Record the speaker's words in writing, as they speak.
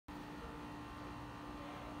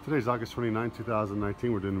Today's August 29,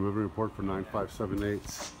 2019. We're doing a moving report for 9578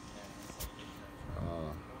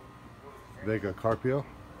 Vega Carpio.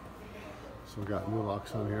 So we got new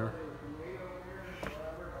locks on here. The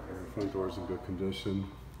front door's in good condition.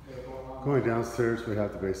 Going downstairs, we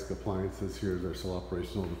have the basic appliances here. They're still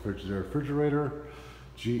operational. The refrigerator,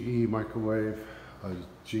 GE microwave, a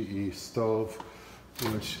GE stove,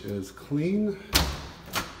 which is clean,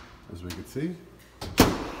 as we can see.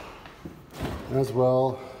 As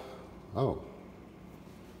well, oh,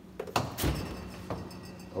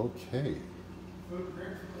 okay,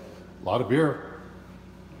 a lot of beer.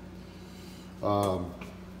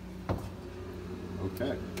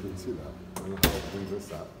 Okay, didn't see that. I'm gonna clean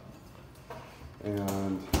this up.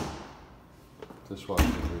 And dishwasher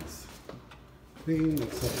is clean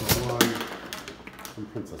except for some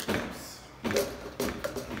princess cups.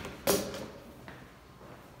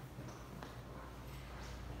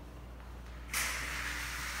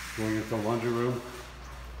 Going into the laundry room.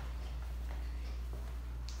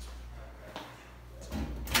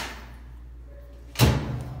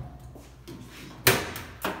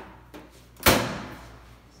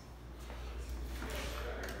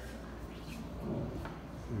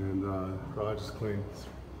 And garage is clean.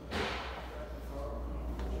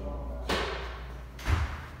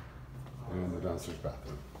 And the downstairs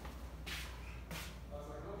bathroom.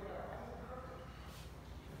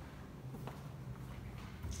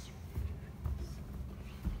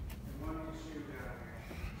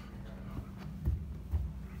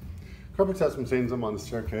 Carpets has some stains on the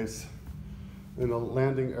staircase. In the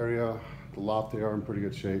landing area, the loft, they are in pretty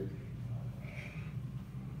good shape.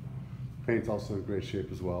 Paint's also in great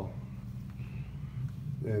shape as well.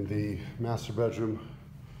 In the master bedroom,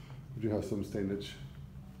 we do have some stainage.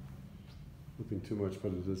 Nothing too much,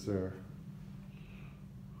 but it is there.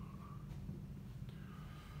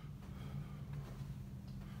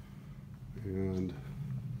 And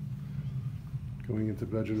going into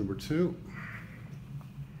bedroom number 2.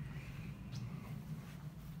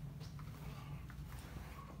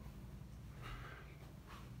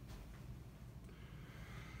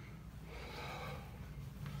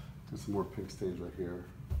 There's some more pink stains right here.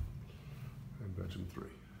 And bedroom 3.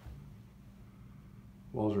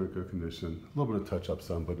 Walls are in good condition. A little bit of touch-up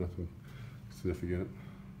some, but nothing significant.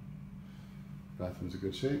 Bathroom's in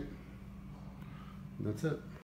good shape. And that's it.